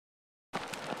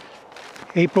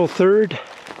April 3rd,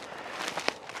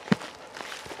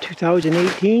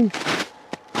 2018.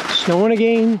 Snowing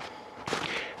again.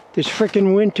 This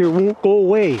frickin' winter won't go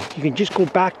away. You can just go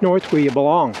back north where you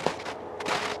belong.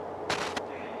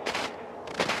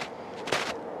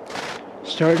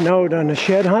 Starting out on a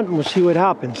shed hunt and we'll see what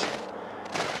happens.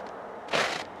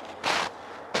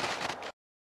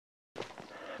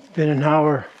 Been an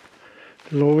hour,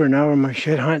 a little over an hour on my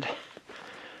shed hunt.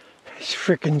 It's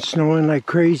frickin' snowing like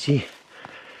crazy.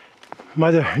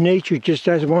 Mother Nature just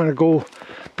doesn't want to go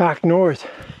back north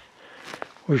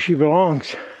where she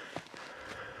belongs.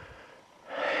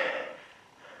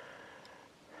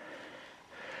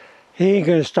 It ain't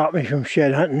gonna stop me from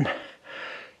shed hunting.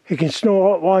 It can snow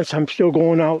all at once, I'm still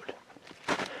going out.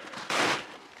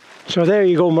 So there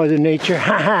you go, Mother Nature.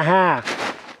 Ha ha ha.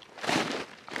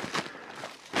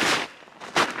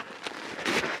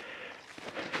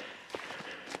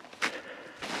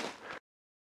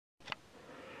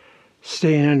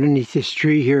 Staying underneath this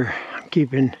tree here. I'm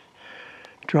keeping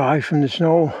dry from the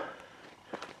snow.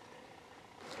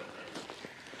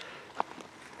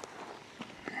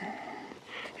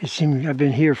 It seems I've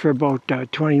been here for about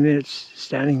 20 minutes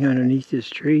standing underneath this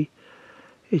tree.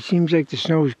 It seems like the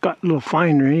snow's got a little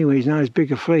finer anyway. It's not as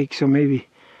big a flake, so maybe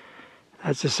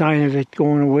that's a sign of it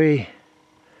going away.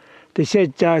 They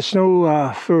said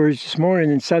snow flurries this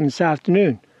morning and sun this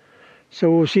afternoon.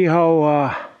 So we'll see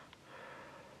how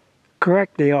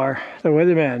correct they are, the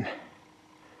weatherman.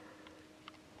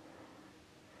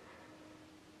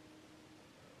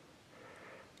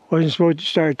 Wasn't supposed to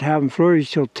start having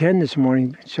flurries till 10 this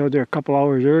morning, so they're a couple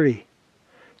hours early.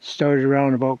 Started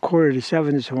around about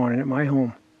 6:45 this morning at my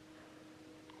home.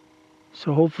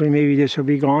 So hopefully maybe this will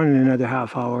be gone in another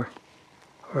half hour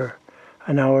or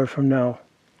an hour from now.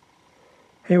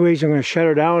 Anyways, I'm going to shut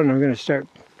her down and I'm going to start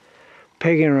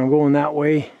pegging her and going that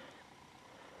way.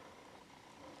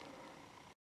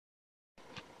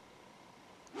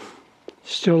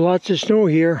 Still lots of snow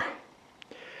here.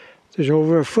 There's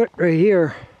over a foot right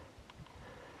here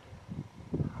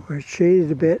where it's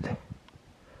shaded a bit.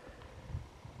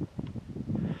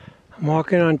 I'm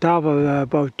walking on top of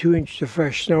about 2 inches of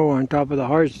fresh snow on top of the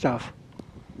hard stuff.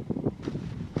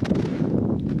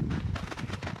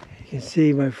 You can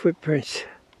see my footprints.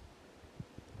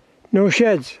 No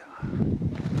sheds.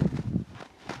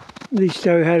 At least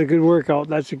I had a good workout,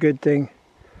 that's a good thing.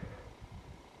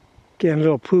 Getting a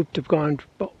little pooped, I've gone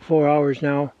about 4 hours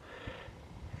now.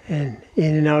 And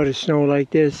in and out of snow like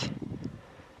this.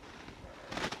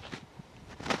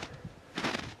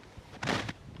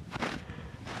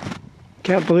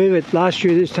 Can't believe it, last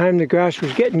year this time the grass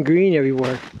was getting green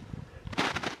everywhere.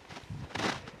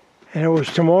 And it was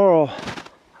tomorrow,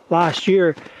 last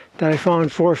year, that I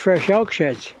found 4 fresh elk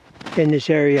sheds in this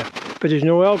area. But there's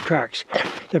no elk tracks.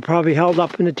 They're probably held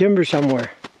up in the timber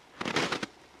somewhere.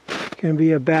 It's gonna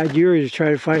be a bad year to try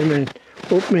to find them in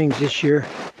openings this year.